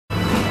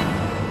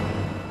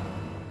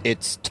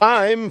It's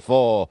time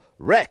for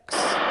Rex.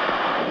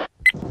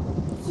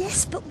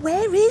 Yes, but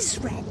where is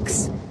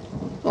Rex?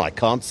 I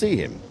can't see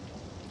him.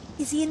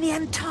 Is he in the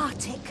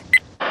Antarctic?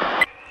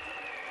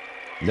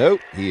 No,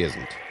 he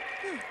isn't.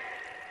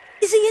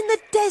 Is he in the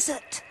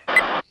desert?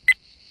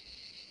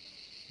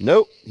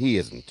 No, he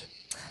isn't.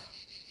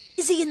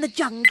 Is he in the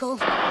jungle?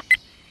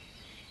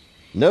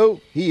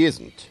 No, he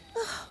isn't.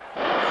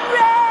 Rex!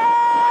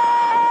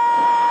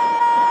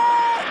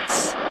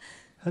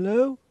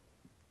 Hello?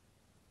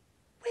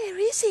 Where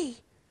is he?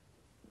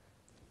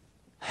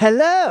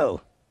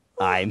 Hello!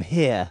 I'm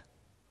here.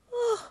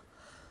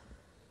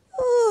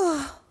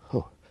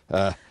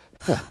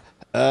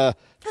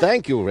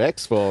 Thank you,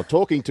 Rex, for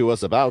talking to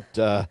us about,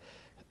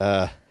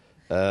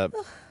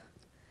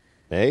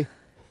 May?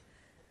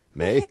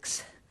 May?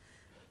 Rex.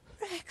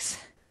 Rex.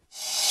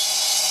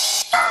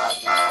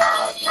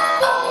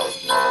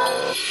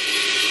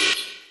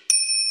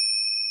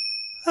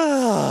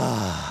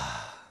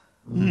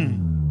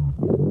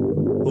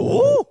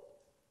 Oh!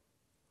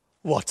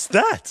 What's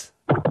that?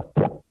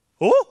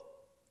 Oh!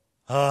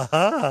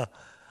 Aha!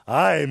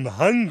 I'm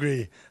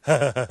hungry.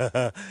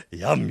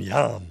 Yum,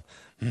 yum.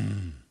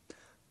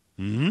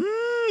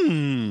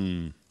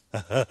 Mmm.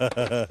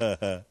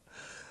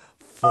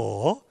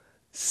 4,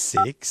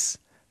 6,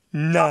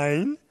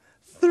 9,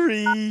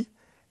 3,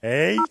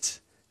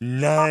 8,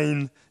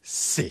 9,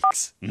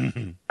 6.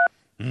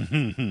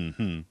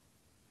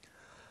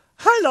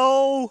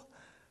 Hello!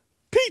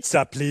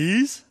 Pizza,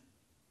 please.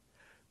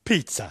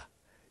 Pizza.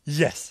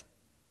 Yes.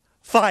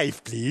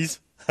 5, please.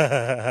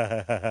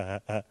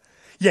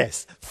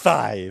 Yes,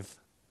 5.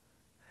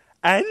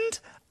 And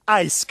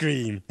ice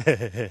cream.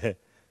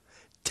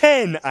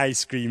 10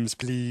 ice creams,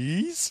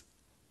 please.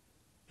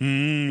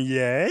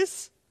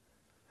 Yes.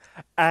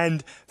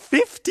 And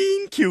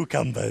 15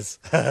 cucumbers.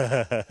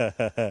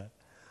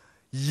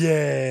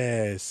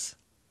 Yes.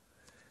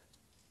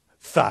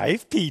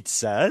 5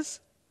 pizzas,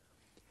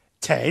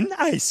 10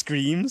 ice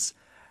creams,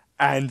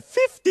 and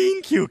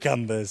 15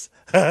 cucumbers.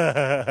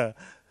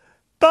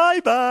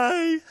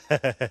 Bye-bye.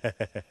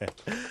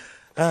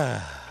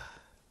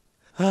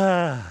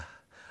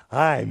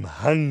 I'm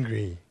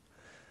hungry.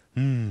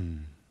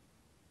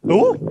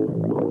 Oh!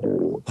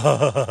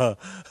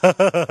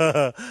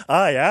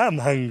 I am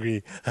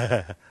hungry.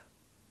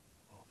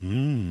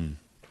 Yum,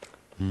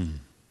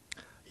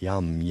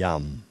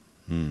 yum.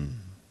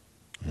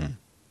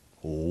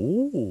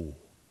 Oh.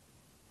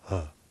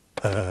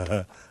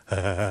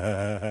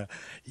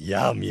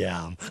 Yum,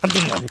 yum.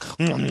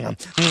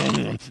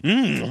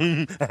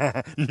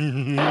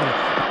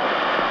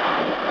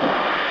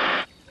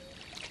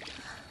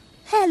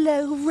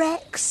 Hello,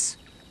 Rex.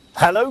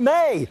 Hello,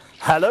 May.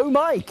 Hello,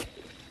 Mike.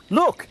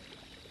 Look,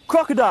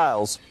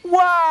 crocodiles.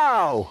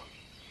 Wow!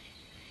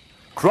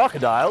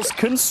 Crocodiles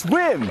can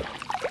swim.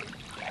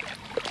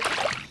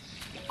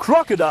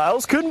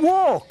 Crocodiles can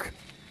walk.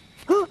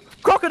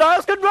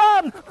 Crocodiles can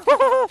run.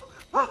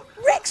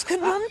 Rex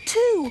can run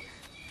too.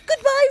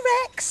 Goodbye,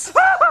 Rex.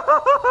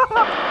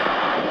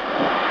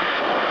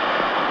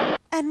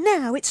 And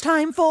now it's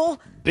time for...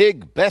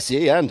 Big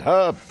Bessie and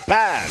her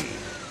band.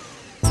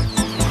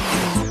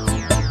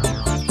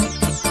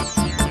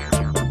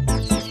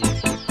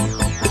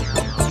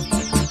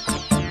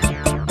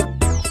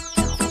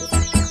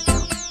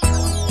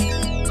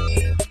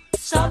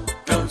 Stop,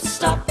 go,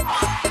 stop,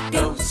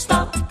 go,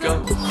 stop,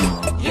 go.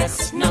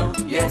 Yes, no,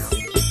 yes,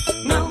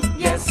 no,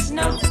 yes,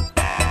 no.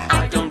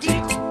 I don't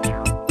eat,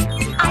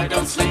 I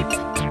don't sleep.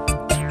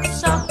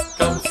 Stop,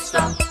 go,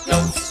 stop,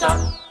 go,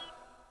 stop.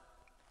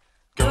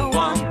 Go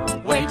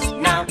on, wait,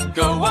 now,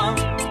 go on.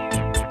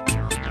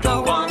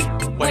 Go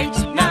on, wait,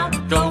 now,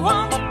 go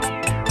on.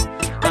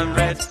 I'm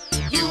red,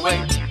 you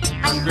wait,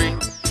 I'm green,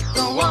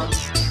 go on.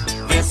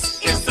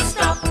 This is the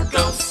stop,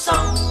 go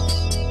song.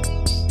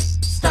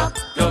 Stop,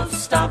 go,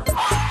 stop,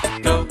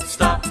 go,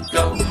 stop,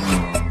 go.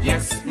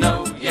 Yes,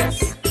 no,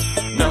 yes,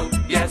 no,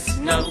 yes,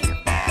 no.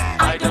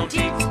 I don't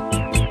eat,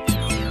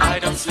 I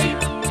don't sleep.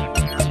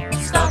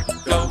 Stop,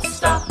 go,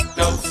 stop,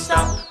 go,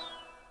 stop.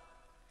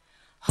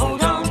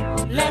 Hold on,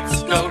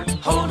 let's go,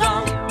 hold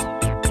on.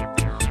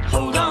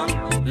 Hold on,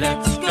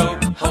 let's go,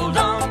 hold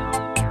on.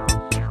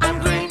 I'm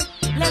green,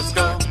 let's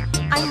go,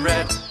 I'm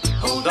red,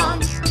 hold on.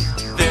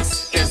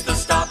 This is the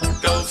stop,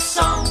 go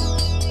song.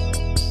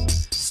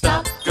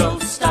 Stop, go,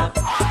 stop,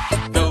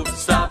 go,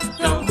 stop,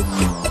 go.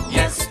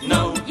 Yes,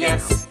 no,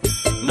 yes,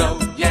 no,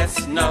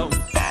 yes, no.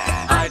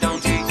 I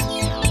don't eat,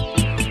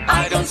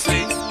 I don't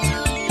sleep.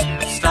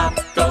 Stop,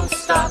 go,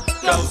 stop,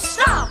 go,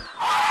 stop.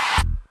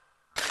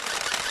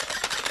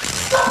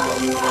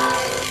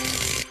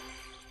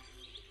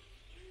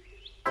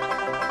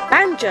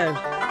 Banjo,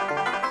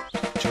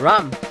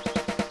 drum,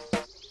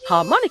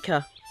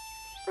 harmonica,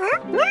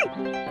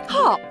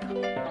 harp,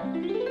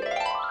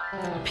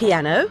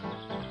 piano,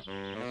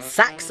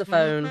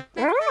 saxophone,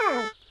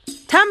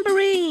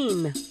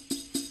 tambourine,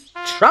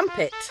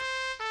 trumpet,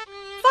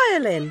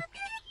 violin,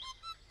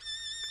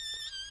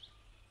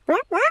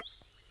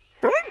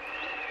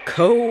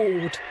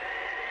 cold,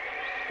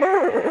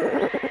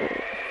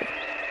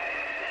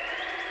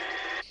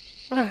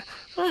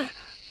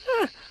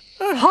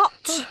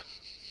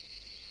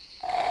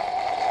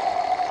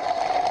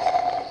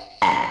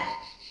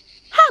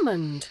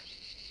 Hammond.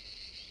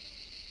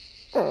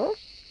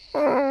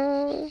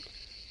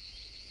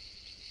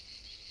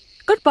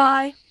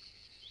 Goodbye.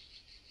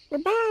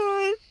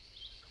 Goodbye.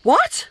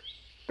 What?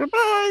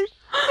 Goodbye.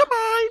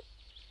 Goodbye.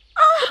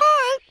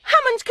 Ah,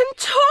 Hammond can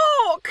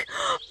talk!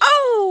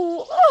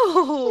 Oh!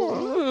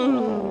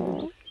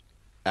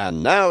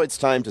 And now it's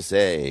time to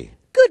say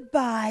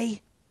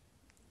Goodbye.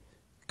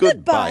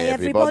 goodbye,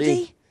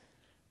 everybody.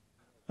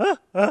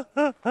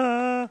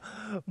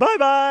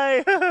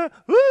 Bye-bye.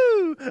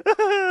 Woo!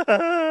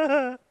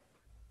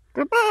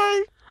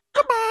 Goodbye.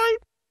 Goodbye.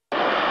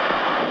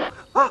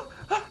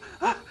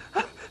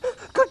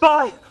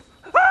 Goodbye.